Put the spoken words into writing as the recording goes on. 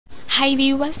Hi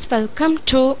viewers, welcome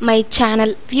to my channel.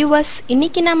 Viewers,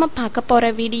 இன்னைக்கு நாம பார்க்க போற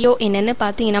வீடியோ என்னன்னு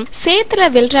பாத்தீங்கன்னா, சேத்துல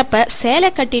வில்றப்ப சேலை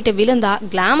கட்டிட்டு விழுந்தா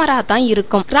கிளாமரா தான்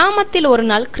இருக்கும். கிராமத்தில் ஒரு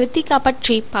நாள் கிருத்திகா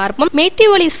பற்றி பார்ப்போம். மேட்டி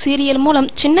ஒலி சீரியல் மூலம்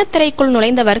சின்ன திரைக்குள்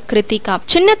நுழைந்தவர் கிருத்திகா.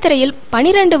 சின்ன திரையில்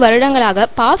 12 வருடங்களாக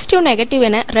பாசிட்டிவ் நெகட்டிவ்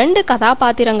என 2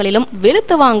 கதாபாத்திரங்களிலும்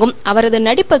வெளுத்து வாங்கும் அவரது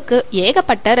நடிப்புக்கு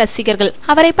ஏகப்பட்ட ரசிகர்கள்.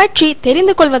 அவரை பற்றி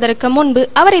தெரிந்து கொள்வதற்கு முன்பு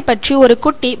அவரை பற்றி ஒரு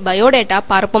குட்டி பயோடேட்டா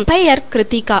பார்ப்போம். பெயர்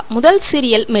கிருத்திகா. முதல்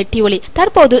சீரியல் மெட்டி ஒலி.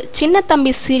 தற்போது சின்ன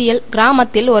தம்பி சீரியல்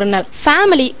கிராமத்தில் ஒரு நாள்.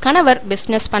 ஃபேமிலி, கணவர்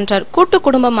பிசினஸ் பண்றார். கூட்டு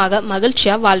குடும்பமாக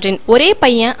மகிழ்ச்சியா வாழ்றேன். ஒரே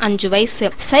பையன் 5 வயசு.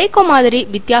 சைக்கோ மாதிரி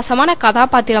வித்தியாசமான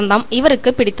கதாபாத்திரம் தான்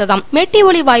இவருக்கு பிடித்ததாம். மெட்டி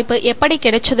ஒலி வாய்ப்பு எப்படி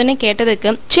கிடைச்சதுன்னு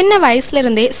கேட்டதுக்கு, சின்ன வயசுல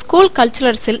இருந்தே ஸ்கூல்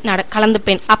கல்ச்சுரல்ஸில்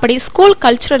கலந்துப்பேன். அப்படி ஸ்கூல்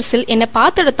கல்ச்சுரல்ஸில் என்ன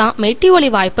பார்த்துட்டு தான் மெட்டி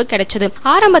ஒலி வாய்ப்பு கிடைச்சது.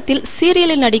 ஆரம்பத்தில்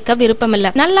சீரியலில் நடிக்க விருப்பம்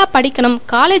இல்ல. நல்லா படிக்கணும்,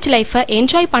 காலேஜ் லைஃப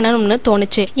என்ஜாய் பண்ணணும்னு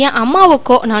தோணுச்சு. என்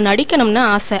அம்மாவுக்கோ நான் நடிக்கணும்னு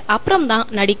ஆசை. அப்புறம் தான்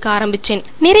நடிக்க ஆரம்பிச்சேன்.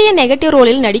 நிறைய நெகட்டிவ்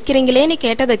ரோலில் நடிக்கிறீங்களேன்னு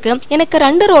கேட்டதுக்கு, எனக்கு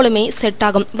 2 ரோலுமே செட்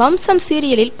ஆகும். வம்சம்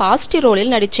சீரியலில் பாசிட்டிவ்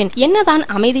ரோலில் நடிச்சேன். என்னதான்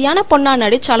அமைதியான பொண்ணா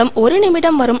நடிச்சாலும் ஒரு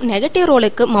நிமிடம் வரும் நெகட்டிவ்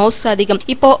ரோலுக்கு மவுஸ் அதிகம்.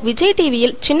 இப்போ விஜய்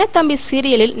டிவியில் சின்ன தம்பி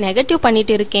சீரியலில் நெகட்டிவ்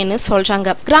பண்ணிட்டு இருக்கேன்னு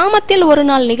சொல்றாங்க. கிராமத்தில் ஒரு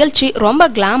நாள் நிகழ்ச்சி ரொம்ப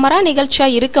கிளாமரா நிகழ்ச்சியா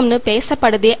இருக்கும்னு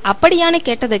பேசப்படுதே, அப்படியான்னு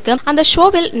கேட்டதுக்கு, அந்த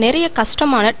ஷோவில் நிறைய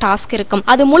கஷ்டமான டாஸ்க் இருக்கும்.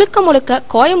 அது முழுக்க முழுக்க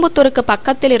கோயம்புத்தூருக்கு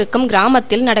பக்கத்தில் இருக்கும்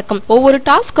கிராமத்தில் நடக்கும். ஒவ்வொரு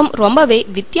டாஸ்கும் ரொம்பவே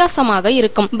வித்தியாசமாக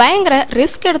இருக்கும். பயங்கர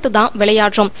ரிஸ்க் எடுத்து தான்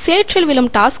விளையாடுறோம். சேற்றில் விழும்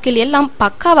டாஸ்கில் எல்லாம்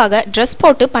பக்காவாக ட்ரெஸ்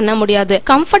போட்டு பண்ண முடியாது.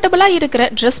 கம்ஃபர்டபுளா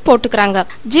இருக்கிற ட்ரெஸ் போட்டுக்கிறாங்க.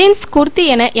 ஜீன்ஸ், குர்த்தி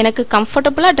என எனக்கு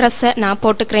கம்ஃபர்டபுளா ட்ரெஸ் நான்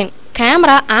போட்டுக்கிறேன்.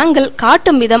 கேமரா ஆங்கிள்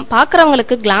காட்டும் விதம்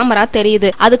பாக்குறவங்களுக்கு கிளாமரா தெரியுது.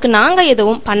 அதுக்கு நாங்க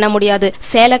எதுவும் பண்ண முடியாது.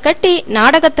 சேலை கட்டி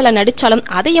நாடகத்துல நடிச்சாலும்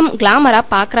அதையும் கிளாமரா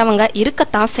பாக்குறவங்க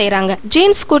இருக்கத்தான் செய்யறாங்க.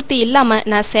 ஜீன்ஸ் குர்த்தி இல்லாம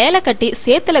நான் சேலை கட்டி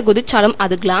சேத்துல குதிச்சாலும்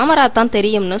அது கிளாமரா தான்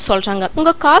தெரியும்னு சொல்றாங்க.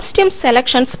 உங்க காஸ்டியூம்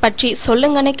செலக்ஷன்ஸ் பற்றி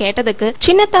சொல்லுங்கன்னு கேட்டதுக்கு,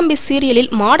 சின்ன தம்பி சீரியலில்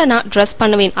மாடர்னா ட்ரெஸ்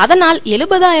பண்ணுவேன். அதனால்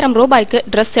 70,000 ரூபாய்க்கு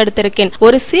ட்ரெஸ் எடுத்திருக்கேன்.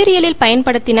 ஒரு சீரியலில்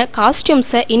பயன்படுத்தின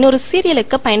காஸ்டியூம்ஸை இன்னொரு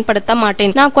சீரியலுக்கு பயன்படுத்த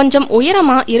மாட்டேன். நான் கொஞ்சம்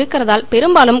உயரமா இருக்கிறதால்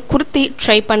பெரும்பாலும் குர்த்தி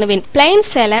ட்ரை பண்ணுவேன். பிளைன்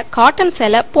சேலை, காட்டன்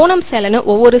சேலை, பூனம் சேலைன்னு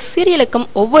ஒவ்வொரு சீரியலுக்கும்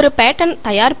ஒவ்வொரு பேட்டர்ன்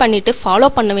தயார் பண்ணிட்டு ஃபாலோ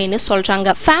பண்ணுவேன்னு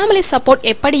சொல்றாங்க. ஃபேமிலி சப்போர்ட்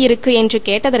எப்படி இருக்கு என்று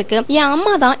கேட்டதற்கு, என்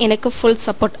அம்மா தான் எனக்கு ஃபுல்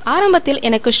சப்போர்ட். ஆரம்பத்தில்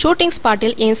எனக்கு ஷூட்டிங்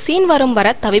ஸ்பாட்டில் என் சீன் வரும்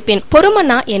வர தவிப்பேன்.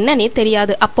 பொறுமனா என்னன்னே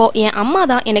தெரியாது. அப்போ என் அம்மா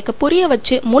தான் எனக்கு புரிய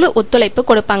வச்சு முழு ஒத்துழைப்பு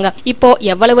கொடுப்பாங்க. இப்போ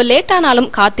எவ்வளவு லேட்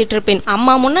ஆனாலும் காத்துட்டு இருப்பேன்.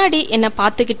 அம்மா முன்னாடி என்ன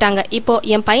பாத்துக்கிட்டாங்க, இப்போ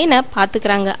என் பையனை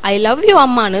பாத்துக்கிறாங்க. ஐ லவ் யூ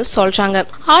அம்மான்னு சொல்றாங்க.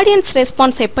 ஆடியன்ஸ்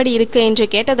ரெஸ்பான்ஸ் எப்படி இருக்கு என்று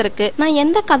கேட்டதற்கு, நான்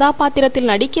எந்த கதாபாத்திரத்தில்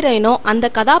நடிக்கிறேனோ அந்த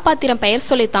கதாபாத்திரம் பெயர்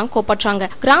சொல்லித்தான் கூப்பிடுறாங்க.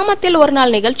 கிராமத்தில் ஒரு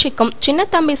நாள் நிகழ்ச்சிக்கும் சின்ன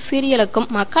தம்பி சீரியலுக்கும்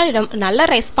மக்களிடம் நல்ல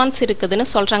ரெஸ்பான்ஸ் இருக்குதுன்னு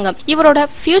சொல்றாங்க. இவரோட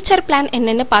ஃபியூச்சர் பிளான்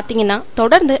என்னன்னு பாத்தீங்கன்னா,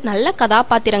 தொடர்ந்து நல்ல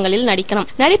கதாபாத்திரங்களில் நடிக்கணும்.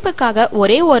 நடிப்புக்காக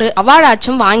ஒரே ஒரு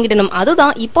அவார்டாச்சும் வாங்கிடணும்.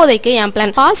 அதுதான் இப்போதைக்கு என்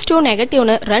பிளான். பாசிட்டிவ்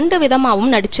நெகட்டிவ்னு 2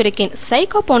 விதமாவும் நடிச்சிருக்கேன்.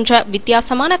 சைக்கோ போன்ற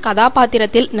வித்தியாசமான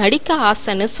கதாபாத்திரத்தில் நடிக்க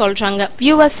ஆசைன்னு சொல்றாங்க.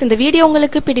 வியூவர்ஸ், இந்த வீடியோ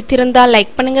உங்களுக்கு பிடித்திருந்தா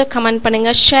லைக் பண்ணுங்க, கமெண்ட் பண்ணுங்க,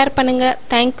 ஷேர் பண்ணுங்க.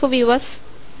 Thank you viewers.